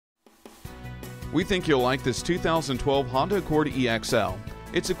We think you'll like this 2012 Honda Accord EXL.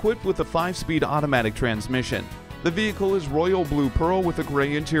 It's equipped with a 5-speed automatic transmission. The vehicle is royal blue pearl with a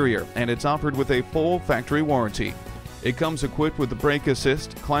gray interior, and it's offered with a full factory warranty. It comes equipped with the brake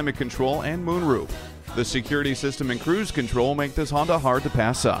assist, climate control, and moonroof. The security system and cruise control make this Honda hard to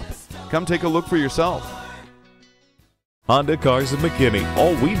pass up. Come take a look for yourself. Honda Cars of McKinney.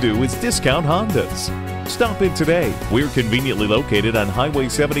 All we do is discount Hondas. Stop in today. We're conveniently located on Highway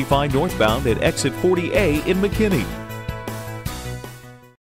 75 northbound at exit 40A in McKinney.